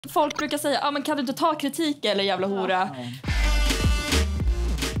Folk brukar säga, men kan du inte ta kritik eller jävla hora? Ja.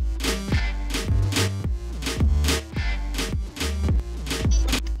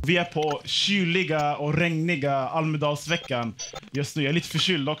 Vi är på kyliga och regniga Almedalsveckan. Just nu, jag är lite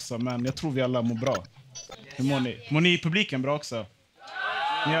förkyld också, men jag tror vi alla mår bra. Hur mår ni? Mår ni i publiken bra också?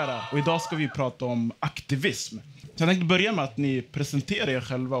 Ni gör det. Och idag ska vi prata om aktivism. Så jag tänkte börja med att ni presenterar er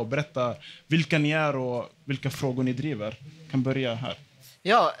själva och berätta vilka ni är och vilka frågor ni driver. Jag kan börja här.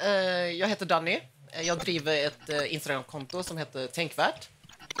 Ja, jag heter Danny. Jag driver ett Instagram-konto som heter Tänkvärt.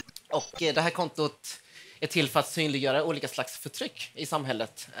 Och det här kontot är till för att synliggöra olika slags förtryck i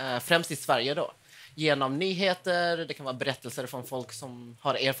samhället. Främst i Sverige då. Genom nyheter, det kan vara berättelser från folk som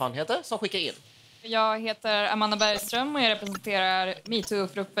har erfarenheter som skickar in. Jag heter Amanda Bergström och jag representerar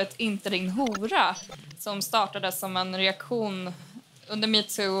MeToo-uppropet Inte din hora som startades som en reaktion under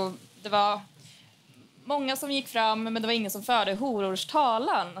MeToo. Det var många som gick fram, men det var ingen som förde horors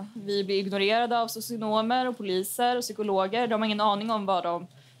talan. Vi blir ignorerade av socionomer och poliser och psykologer. De har ingen aning om vad de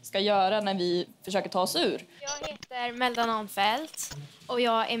ska göra när vi försöker ta oss ur. Jag heter Melda Nahnfeldt och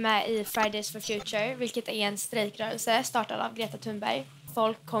jag är med i Fridays for Future, vilket är en strejkrörelse startad av Greta Thunberg.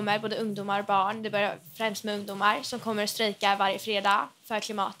 Folk kommer, både ungdomar och barn, det börjar främst med ungdomar, som kommer att strejka varje fredag för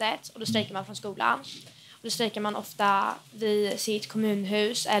klimatet. Och då strejkar man från skolan. Och då strejkar man ofta vid sitt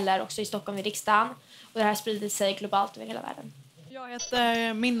kommunhus eller också i Stockholm vid riksdagen. Och det här sprider sig globalt över hela världen. Jag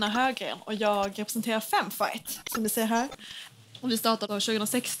heter Minna Högren och jag representerar Femfight, som ni ser här. Och vi startade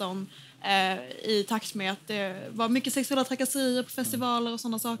 2016 i takt med att det var mycket sexuella trakasserier på festivaler och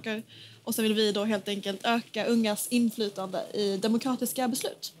sådana saker. Och sen vill vi då helt enkelt öka ungas inflytande i demokratiska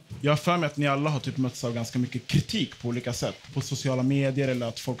beslut. Jag har för mig att ni alla har typ mötts av ganska mycket kritik på olika sätt. På sociala medier eller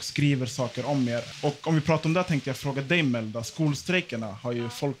att folk skriver saker om er. Och om vi pratar om det tänkte jag fråga dig Melda. Skolstrejkerna har ju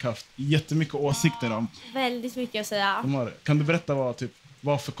folk haft jättemycket åsikter om. Väldigt mycket att säga. Kan du berätta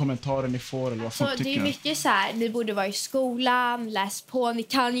vad för kommentarer ni får eller vad folk tycker? Det är mycket så här, ni borde vara i skolan, läs på, ni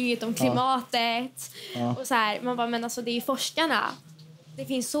kan ju inget om klimatet. Ja. Och så här, man bara, men alltså det är ju forskarna. Det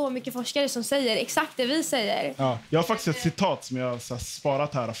finns så mycket forskare som säger exakt det vi säger. Ja, jag har faktiskt ett citat som jag har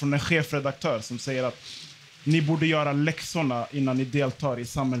sparat här från en chefredaktör som säger att ni borde göra läxorna innan ni deltar i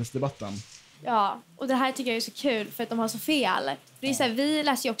samhällsdebatten. Ja, och det här tycker jag är så kul för att de har så fel. För det är så här, vi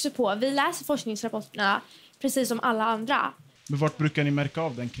läser ju också på, vi läser forskningsrapporterna precis som alla andra. Men vart brukar ni märka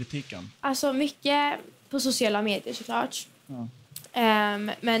av den kritiken? Alltså mycket på sociala medier såklart. Ja.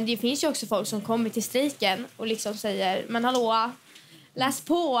 Men det finns ju också folk som kommer till strejken och liksom säger, men hallå, läs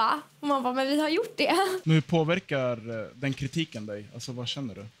på. Och man bara, men vi har gjort det. Men hur påverkar den kritiken dig? Alltså vad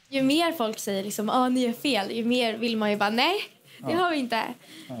känner du? Ju mer folk säger liksom, ni är fel, ju mer vill man ju bara, nej, det har vi inte.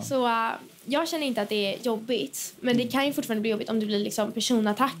 Ja. Så jag känner inte att det är jobbigt. Men det kan ju fortfarande bli jobbigt om det blir liksom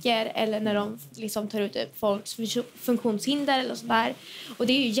personattacker eller när de liksom tar ut folks funktionshinder eller sånt där. Och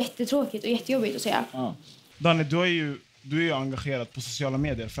det är ju jättetråkigt och jättejobbigt att säga. Ja. Danny, du är ju engagerad på sociala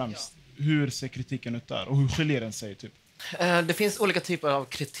medier främst. Hur ser kritiken ut där? Och hur skiljer den sig typ? Det finns olika typer av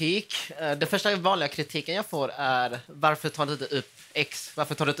kritik. Den första vanliga kritiken jag får är varför tar du inte upp X?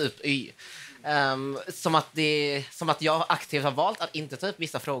 Varför tar du inte upp Y? Som att jag aktivt har valt att inte ta upp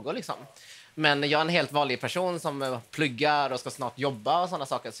vissa frågor liksom. Men jag är en helt vanlig person som pluggar och ska snart jobba och sådana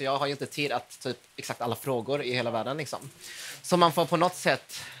saker. Så jag har ju inte tid att ta upp exakt alla frågor i hela världen liksom. Så man får på något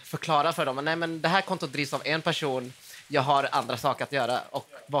sätt förklara för dem. Nej, men det här kontot drivs av en person. Jag har andra saker att göra. Och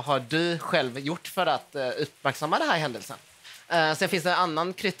vad har du själv gjort för att uppmärksamma den här händelsen? Sen finns det en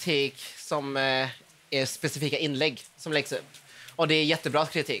annan kritik som är specifika inlägg som läggs upp. Och det är jättebra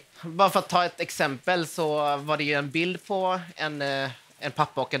kritik. Bara för att ta ett exempel så var det ju en bild på en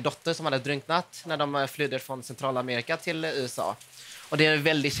pappa och en dotter som hade drunknat när de flydde från Centralamerika till USA. Och det är en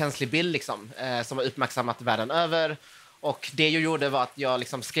väldigt känslig bild liksom, som har uppmärksammat världen över. Och det jag gjorde var att jag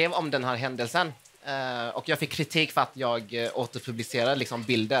liksom skrev om den här händelsen. Och jag fick kritik för att jag återpublicerade liksom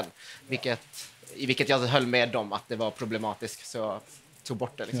bilden. I vilket jag höll med dem att det var problematiskt. Så jag tog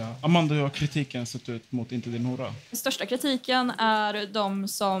bort det. Liksom. Ja. Amanda, hur har kritiken sett ut mot Inte din hora? Den största kritiken är de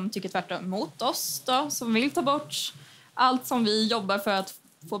som tycker tvärtom mot oss. Då, som vill ta bort allt som vi jobbar för att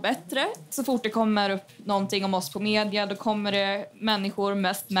få bättre. Så fort det kommer upp någonting om oss på media, då kommer det människor,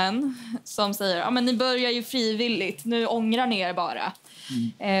 mest män, som säger men ni börjar ju frivilligt, nu ångrar ni er bara.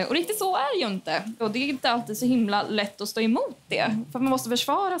 Och riktigt så är det ju inte. Och det är inte alltid så himla lätt att stå emot det. För man måste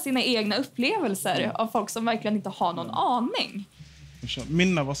försvara sina egna upplevelser av folk som verkligen inte har någon aning.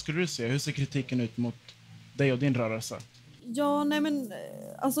 Minna, vad skulle du säga? Hur ser kritiken ut mot dig och din rörelse? Ja, nej men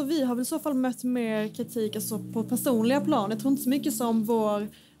alltså vi har väl i så fall mött mer kritik alltså, på personliga plan. Jag tror inte så mycket som vår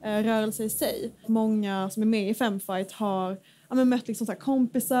rörelse i sig. Många som är med i Femfight har mött liksom, så här,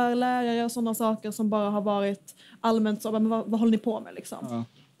 kompisar, lärare och sådana saker som bara har varit allmänt så, men vad håller ni på med liksom?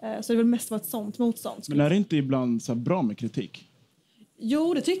 Så det vill mest vara ett sånt motstånd. Men är det inte ibland så här bra med kritik?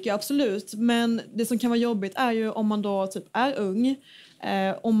 Jo, det tycker jag absolut. Men det som kan vara jobbigt är ju om man då typ är ung.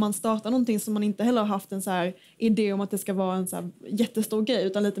 Om man startar någonting som man inte heller har haft en så här idé om att det ska vara en så här jättestor grej.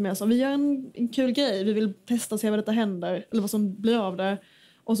 Utan lite mer så, vi gör en kul grej. Vi vill testa och se vad detta händer. Eller vad som blir av det.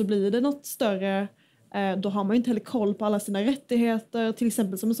 Och så blir det något större. Då har man ju inte heller koll på alla sina rättigheter. Till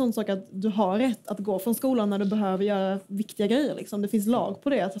exempel som en sån sak att du har rätt att gå från skolan när du behöver göra viktiga grejer. Liksom. Det finns lag på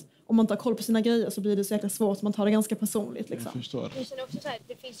det. Att om man inte har koll på sina grejer så blir det så jäkla svårt. Man tar det ganska personligt. Liksom. Jag förstår. Jag känner också så här,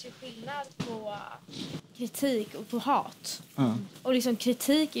 det finns ju skillnad på kritik och på hat. Ja. Och liksom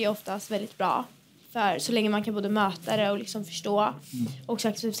kritik är ju oftast väldigt bra. För så länge man kan både möta det och liksom förstå och också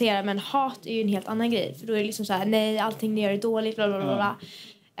acceptera. Men hat är ju en helt annan grej. För då är det liksom så här, nej, allting ni gör är dåligt, bla bla bla.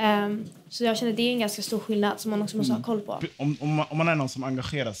 Så jag känner att det är en ganska stor skillnad som man också måste ha koll på. Om man är någon som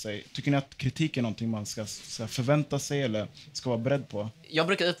engagerar sig, tycker ni att kritik är någonting man ska förvänta sig eller ska vara beredd på? Jag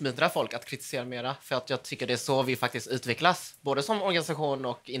brukar uppmuntra folk att kritisera mera för att jag tycker det är så vi faktiskt utvecklas. Både som organisation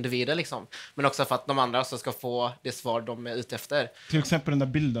och individer liksom. Men också för att de andra också ska få det svar de är ute efter. Till exempel den där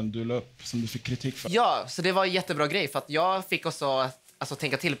bilden du la upp som du fick kritik för. Ja, så det var en jättebra grej för att jag fick också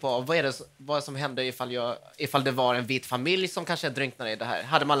tänka till på vad som hände ifall det var en vit familj som kanske drunknade i det här.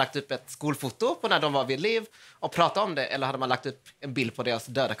 Hade man lagt upp ett skolfoto på när de var vid liv och pratat om det eller hade man lagt upp en bild på deras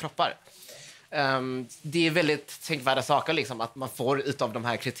döda kroppar? Det är väldigt tänkvärda saker liksom, att man får utav de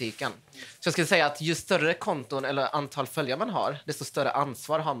här kritiken. Så jag skulle säga att ju större konton eller antal följare man har, desto större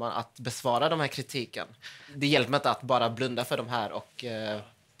ansvar har man att besvara de här kritiken. Det hjälper inte att bara blunda för de här och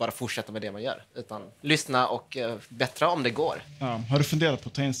bara fortsätta med det man gör, utan lyssna och bättra om det går. Ja, har du funderat på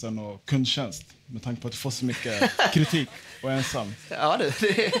att ta in sen och kundtjänst med tanke på att du får så mycket kritik och är ensam? Ja,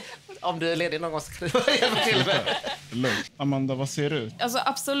 om du är ledig någon gång så kan du hjälpa till med. Lugnt. Amanda, vad ser du? Alltså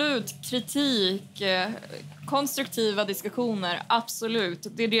absolut, kritik, konstruktiva diskussioner, absolut.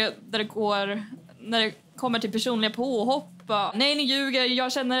 Det är det där det går, när det kommer till personliga påhopp. Nej, ni ljuger,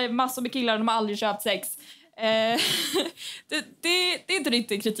 jag känner massor med killar, de har aldrig köpt sex. Det är inte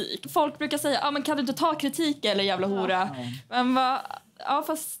riktigt kritik. Folk brukar säga, men kan du inte ta kritik eller jävla hora? Men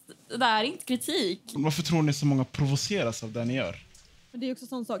fast det är inte kritik. Varför tror ni så många provoceras av det ni gör? Det är också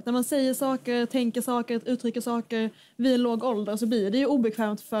sån sak. När man säger saker, tänker saker, uttrycker saker vid låg ålder så blir det ju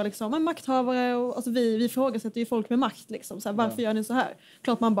obekvämt för liksom, makthavare. Och, alltså vi ifrågasätter ju folk med makt. Liksom. Så här, varför gör ni så här?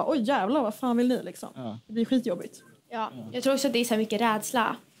 Klart man bara, oj jävlar, vad fan vill ni? Liksom. Det blir skitjobbigt. Ja, jag tror också att det är så mycket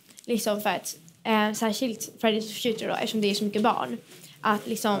rädsla. Liksom för att särskilt Fridays for Future då, eftersom det är så mycket barn. Att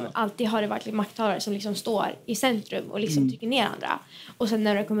liksom alltid har det varit makthavare som liksom står i centrum och liksom trycker ner andra. Och sen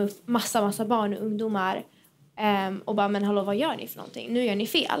när det kommer upp massa barn och ungdomar och bara, men hallå, vad gör ni för någonting? Nu gör ni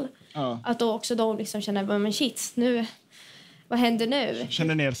fel. Att då också de liksom känner, men shit, nu, vad händer nu?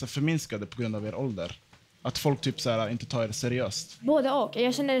 Känner ni er så förminskade på grund av er ålder? Att folk typ så här inte tar det seriöst? Både och.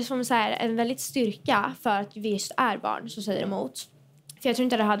 Jag känner det som så här, en väldigt styrka för att vi just är barn som säger emot. För jag tror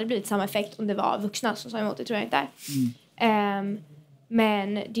inte att det hade blivit samma effekt om det var vuxna som sa emot, det tror jag inte.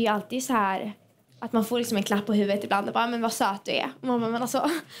 Men det är alltid så här att man får liksom en klapp på huvudet ibland och bara, men vad söt du är. Men alltså,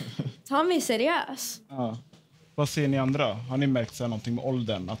 ta mig seriös. Ja. Vad ser ni andra? Har ni märkt så här någonting med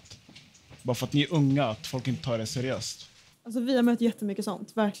åldern? Att bara för att ni är unga, att folk inte tar det seriöst? Alltså vi har mött jättemycket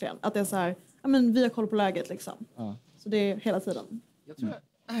sånt, verkligen. Att det är så här, vi har koll på läget liksom. Så det är hela tiden.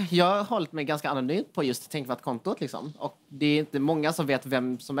 Jag har hållit mig ganska anonymt på just Tänk-kontot liksom. Och det är inte många som vet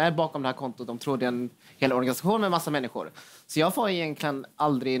vem som är bakom det här kontot. De tror det är en hel organisation med massa människor. Så jag får egentligen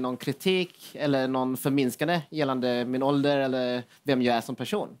aldrig någon kritik eller någon förminskande gällande min ålder eller vem jag är som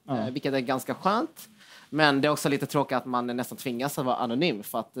person. Vilket är ganska skönt. Men det är också lite tråkigt att man nästan tvingas att vara anonym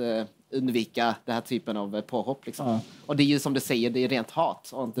för att undvika den här typen av påhopp liksom. Och det är ju som du säger, det är rent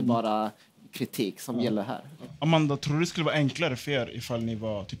hat och inte bara kritik som gäller här. Amanda, tror du det skulle vara enklare för er ifall ni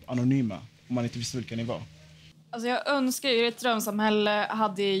var typ anonyma? Om man inte visste vilka ni var? Alltså jag önskar i ett drömsamhälle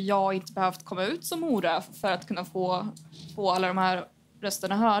hade jag inte behövt komma ut som hora för att kunna få alla de här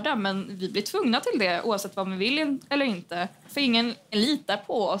rösterna hörda. Men vi blir tvungna till det oavsett vad man vill eller inte. För ingen litar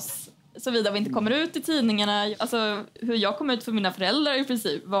på oss. Såvida vi inte kommer ut i tidningarna. Alltså hur jag kom ut för mina föräldrar i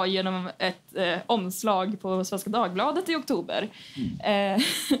princip var genom ett omslag på Svenska Dagbladet i oktober.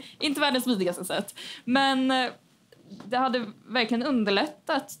 Inte världens smidigaste sätt. Men det hade verkligen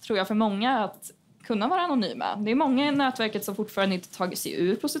underlättat, tror jag, för många att kunna vara anonyma. Det är många i nätverket som fortfarande inte tagit sig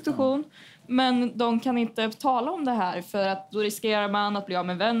ur prostitution. Men de kan inte tala om det här för att då riskerar man att bli av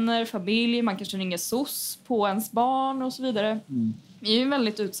med vänner, familj. Man kanske ringer SOS på ens barn och så vidare. Vi är ju en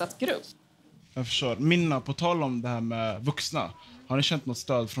väldigt utsatt grupp. Jag förstår. Minna, på tal om det här med vuxna. Har ni känt något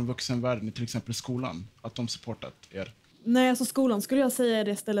stöd från vuxenvärlden i till exempel skolan? Att de supportat er? Nej, alltså skolan skulle jag säga är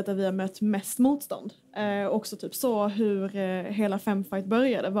det stället där vi har mött mest motstånd. Också typ så hur hela Femfight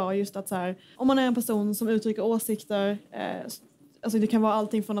började var just att så här, om man är en person som uttrycker åsikter, alltså det kan vara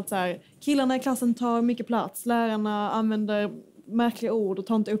allting från att så här, killarna i klassen tar mycket plats, lärarna använder märkliga ord och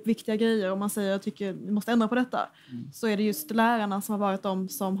tar inte upp viktiga grejer och man säger jag tycker vi måste ändra på detta. Så är det just lärarna som har varit de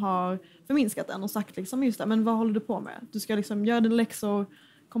som har förminskat den och sagt liksom just det, men vad håller du på med? Du ska liksom göra dina läxor,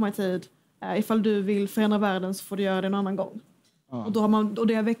 komma i tid. Ifall du vill förändra världen så får du göra det en annan gång. Ja. Och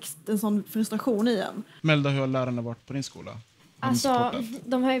det har växt en sån frustration i en. Melda, hur har lärarna varit på din skola? Alltså,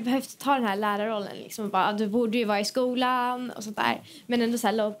 de har ju behövt ta den här lärarrollen. Liksom, bara, du borde ju vara i skolan och sånt där. Men ändå så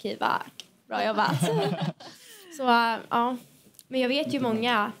här low-key, bra jobbat. Så, ja. Men jag vet ju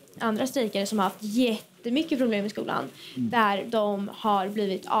många andra strejkare som har haft jättemycket problem i skolan. Där de har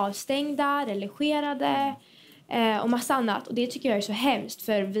blivit avstängda, relegerade och massa annat. Och det tycker jag är så hemskt,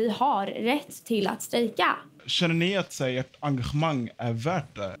 för vi har rätt till att strejka. Känner ni att ert engagemang är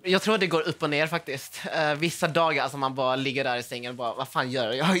värt det? Jag tror det går upp och ner faktiskt. Vissa dagar alltså man bara ligger där i sängen och bara, vad fan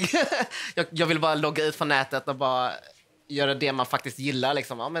gör jag? Jag vill bara logga ut från nätet och bara göra det man faktiskt gillar.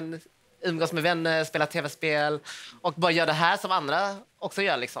 Liksom. Ja, men umgås med vänner, spela tv-spel och bara göra det här som andra också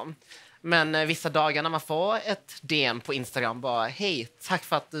gör. Liksom. Men vissa dagar när man får ett DM på Instagram bara, hej, tack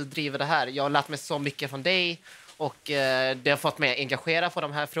för att du driver det här. Jag har lärt mig så mycket från dig. Och det har fått mig att engagera för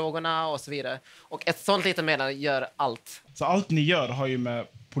de här frågorna och så vidare. Och ett sånt litet meddelande gör allt. Så allt ni gör har ju med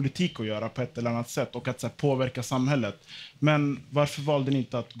politik att göra på ett eller annat sätt. Och att så här, påverka samhället. Men varför valde ni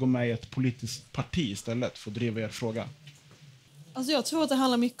inte att gå med i ett politiskt parti istället för att driva er fråga? Alltså jag tror att det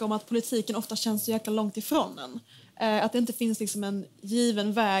handlar mycket om att politiken ofta känns så jäkla långt ifrån en. Att det inte finns liksom en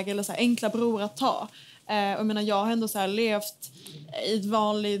given väg eller så här enkla broar att ta. Jag menar, jag har ändå så här levt i ett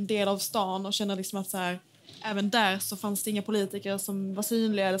vanlig del av stan och känner liksom att så här, även där så fanns det inga politiker som var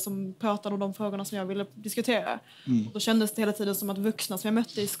synliga eller som pratade om de frågorna som jag ville diskutera. Och då kändes det hela tiden som att vuxna som jag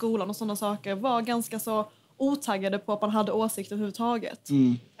mötte i skolan och sådana saker var ganska så otaggade på att man hade åsikter överhuvudtaget.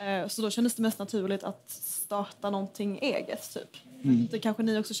 Så då kändes det mest naturligt att starta någonting eget typ. Det kanske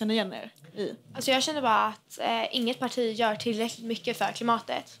ni också känner igen er i. Alltså jag känner bara att inget parti gör tillräckligt mycket för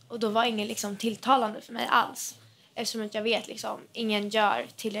klimatet. Och då var ingen liksom tilltalande för mig alls. Eftersom att jag vet liksom, ingen gör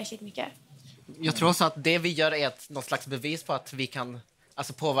tillräckligt mycket. Jag tror också att det vi gör är något slags bevis på att vi kan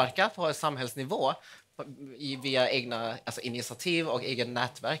alltså, påverka på samhällsnivå via egna alltså, initiativ och egen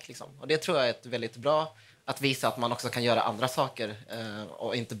nätverk. Liksom. Och det tror jag är ett väldigt bra att visa att man också kan göra andra saker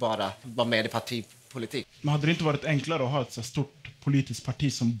och inte bara vara med i partipolitik. Men hade det inte varit enklare att ha ett så stort politiskt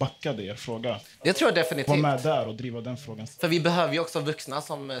parti som backade er fråga? Det tror jag definitivt. Vara med där och driva den frågan. För vi behöver ju också vuxna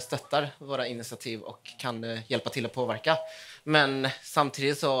som stöttar våra initiativ och kan hjälpa till att påverka. Men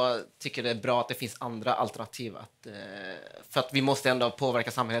samtidigt så tycker jag det är bra att det finns andra alternativ. För att vi måste ändå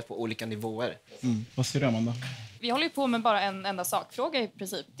påverka samhället på olika nivåer. Vad säger du, Amanda? Vi håller ju på med bara en enda sakfråga i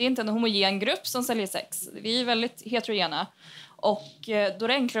princip. Det är inte en homogen grupp som säljer sex. Vi är väldigt heterogena. Och då är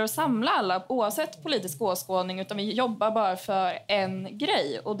det enklare att samla alla oavsett politisk åskådning, utan vi jobbar bara för en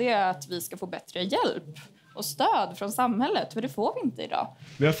grej, och det är att vi ska få bättre hjälp och stöd från samhället, för det får vi inte idag.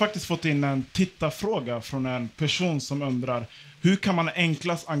 Vi har faktiskt fått in en tittarfråga från en person som undrar hur kan man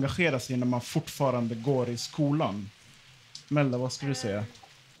enklast engagera sig när man fortfarande går i skolan? Melda, vad skulle du säga?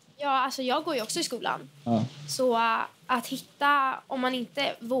 Ja, alltså jag går ju också i skolan. Ja. Så att hitta, om man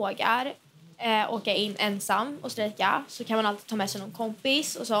inte vågar åka in ensam och strejka, så kan man alltid ta med sig någon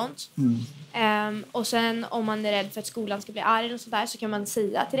kompis och sånt. Och sen om man är rädd för att skolan ska bli arg och sånt där, så kan man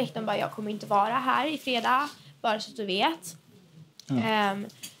säga till rektorn bara, jag kommer inte vara här i fredag, bara så att du vet.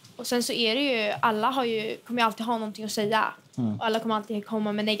 Och sen så är det ju, alla kommer ju alltid ha någonting att säga. Och alla kommer alltid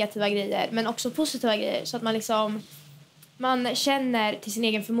komma med negativa grejer, men också positiva grejer, så att man liksom man känner till sin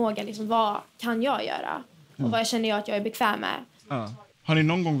egen förmåga liksom, vad kan jag göra och vad känner jag att jag är bekväm med. Har ni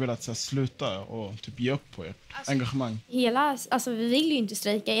någon gång velat så här, sluta och typ ge upp på ert engagemang? Vi vill ju inte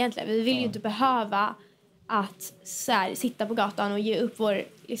strejka egentligen. Vi vill ju inte behöva att så här, sitta på gatan och ge upp vår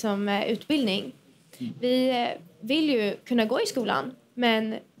liksom, utbildning. Vi vill ju kunna gå i skolan,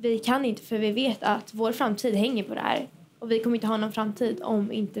 men vi kan inte, för vi vet att vår framtid hänger på det här. Och vi kommer inte ha någon framtid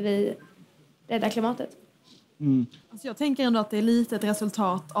om inte vi räddar klimatet. Alltså jag tänker ändå att det är lite ett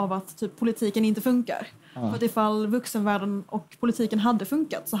resultat av att typ, politiken inte funkar. För att ifall vuxenvärlden och politiken hade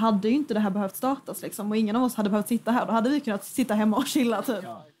funkat så hade ju inte det här behövt startas. Liksom. Och ingen av oss hade behövt sitta här. Då hade vi kunnat sitta hemma och chilla typ.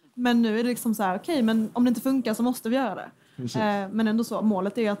 Men nu är det liksom så här, okej, men om det inte funkar så måste vi göra det. Men ändå så,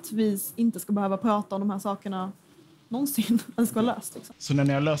 målet är att vi inte ska behöva prata om de här sakerna någonsin. Att det ska vara löst. Liksom. Så när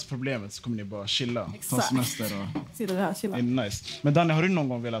ni har löst problemet så kommer ni bara chilla? Ta semester och... Sitter vi här, chilla. Nice. Men Danny, har du någon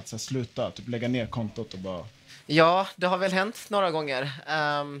gång velat så här, sluta? Typ lägga ner kontot och bara... Ja, det har väl hänt några gånger.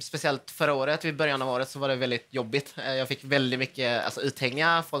 Speciellt förra året, vid början av året, så var det väldigt jobbigt. Jag fick väldigt mycket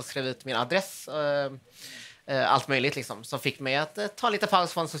uthängningar. Folk skrev ut min adress. Allt möjligt liksom. Som fick mig att ta lite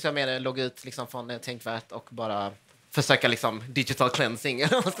paus från sociala medier, logga ut liksom, från TNKVRT och bara försöka liksom, digital cleansing,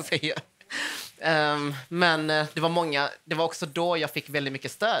 eller vad man ska säga. Men det var många. Det var också då jag fick väldigt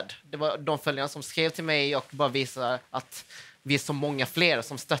mycket stöd. Det var de följarna som skrev till mig och bara visade att vi är så många fler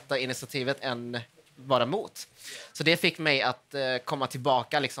som stöttar initiativet än vara emot. Så det fick mig att komma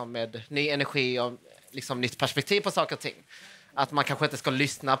tillbaka liksom, med ny energi och liksom, nytt perspektiv på saker och ting. Att man kanske inte ska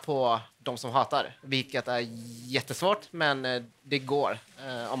lyssna på de som hatar, vilket är jättesvårt, men det går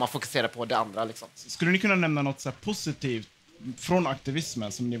om man fokuserar på det andra. Liksom. Skulle ni kunna nämna något så här positivt från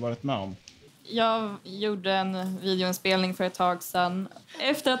aktivismen som ni varit med om? Jag gjorde en videoinspelning för ett tag sedan.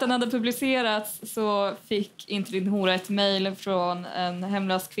 Efter att den hade publicerats så fick inte din hora ett mejl från en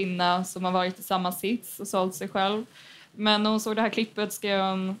hemlös kvinna som har varit i samma sits och sålt sig själv. Men när hon såg det här klippet skrev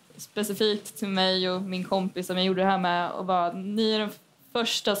hon specifikt till mig och min kompis som jag gjorde det här med och bara, ni är den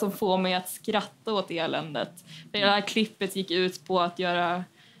första som får mig att skratta åt eländet. För det här klippet gick ut på att göra,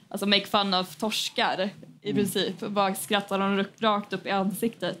 alltså make fun of torskar i princip. Bara skrattar de rakt upp i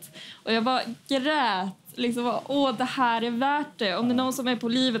ansiktet. Och jag bara grät. Liksom, det här är värt det. Om det är någon som är på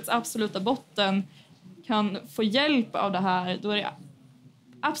livets absoluta botten kan få hjälp av det här, då är det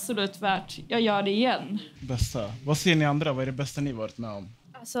absolut värt. Jag gör det igen. Bästa. Vad ser ni andra? Vad är det bästa ni varit med om?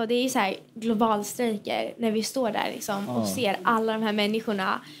 Alltså, det är ju så här globalstrejker när vi står där liksom, och ser alla de här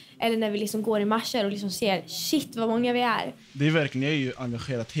människorna. Eller när vi liksom går i marscher och liksom ser shit vad många vi är. Det är verkligen, jag är ju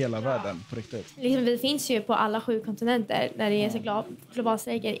engagerat hela världen på riktigt. Liksom, vi finns ju på alla 7 kontinenter när det är så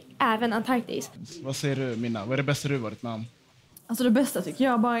globalstrejker, även Antarktis. Vad säger du, Minna? Vad är det bästa du varit med om? Alltså det bästa tycker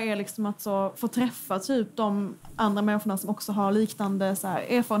jag bara är liksom att så få träffa typ de andra människorna som också har liknande så här,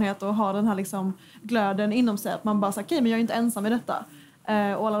 erfarenheter och har den här liksom glöden inom sig. Att man bara säger, okej, men jag är inte ensam i detta.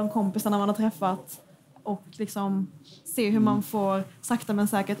 Och alla de kompisarna man har träffat och liksom se hur man får sakta men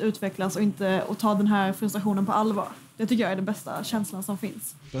säkert utvecklas och ta den här frustrationen på allvar. Det tycker jag är den bästa känslan som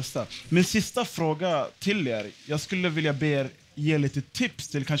finns. Bästa. Min sista fråga till er. Jag skulle vilja be er ge lite tips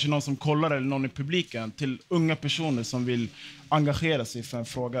till kanske någon som kollar eller någon i publiken, till unga personer som vill engagera sig för en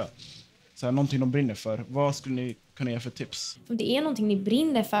fråga. Så här, någonting de brinner för. Vad skulle ni kunna ge för tips? Om det är någonting ni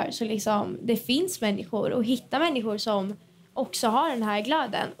brinner för så liksom, det finns människor och hitta människor som också har den här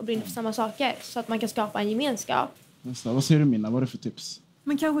glöden och brinner för samma saker så att man kan skapa en gemenskap. Vad säger du, Minna? Vad är det för tips?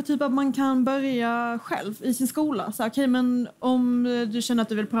 Men kanske typ att man kan börja själv i sin skola. Så okej, men om du känner att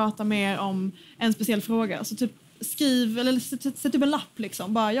du vill prata mer om en speciell fråga så typ skriv eller sätt upp en lapp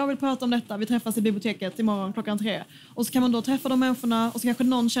liksom. Bara, jag vill prata om detta, vi träffas i biblioteket imorgon 3:00. Och så kan man då träffa de människorna och så kanske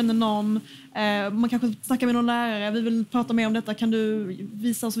någon känner någon. Man kanske snackar med någon lärare, vi vill prata mer om detta, kan du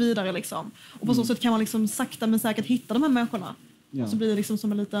visa oss vidare liksom. Och på så sätt kan man liksom sakta men säkert hitta de här människorna. Ja. Och så blir det liksom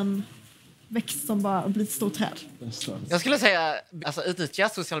som en liten växt som bara blir ett stort träd. Jag skulle säga utnyttja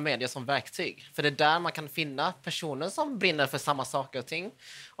sociala medier som verktyg. För det är där man kan finna personer som brinner för samma saker och ting.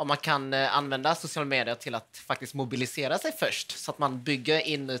 Och man kan använda sociala medier till att faktiskt mobilisera sig först. Så att man bygger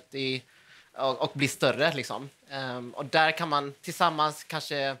inuti och blir större. Liksom. Och där kan man tillsammans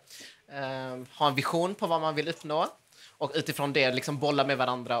kanske ha en vision på vad man vill uppnå. Och utifrån det liksom bolla med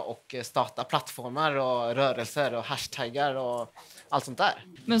varandra och starta plattformar och rörelser och hashtaggar och allt sånt där.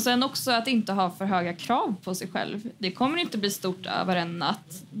 Men sen också att inte ha för höga krav på sig själv. Det kommer inte bli stort över en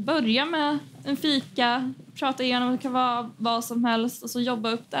natt. Börja med en fika, prata igenom, det kan vara vad som helst och så jobba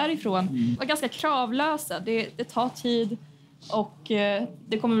upp därifrån. Var ganska kravlösa. Det tar tid och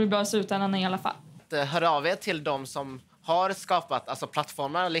det kommer bli bra i slutändan i alla fall. Hör av er till dem som har skapat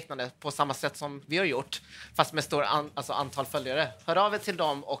plattformar och liknande på samma sätt som vi har gjort, fast med stor antal följare. Hör av er till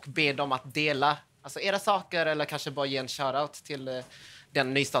dem och be dem att dela era saker eller kanske bara ge en shoutout till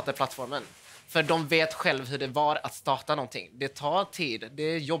den nystartade plattformen. För de vet själv hur det var att starta någonting. Det tar tid, det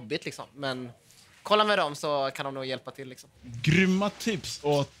är jobbigt liksom, men kolla med dem så kan de nog hjälpa till liksom. Grymma tips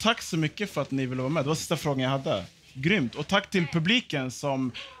och tack så mycket för att ni ville vara med. Det var sista frågan jag hade. Grymt. Och tack till publiken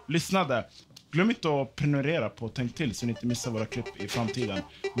som lyssnade. Glöm inte att prenumerera på Tänk till så ni inte missar våra klipp i framtiden.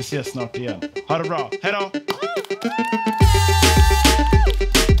 Vi ses snart igen. Ha det bra. Hej då!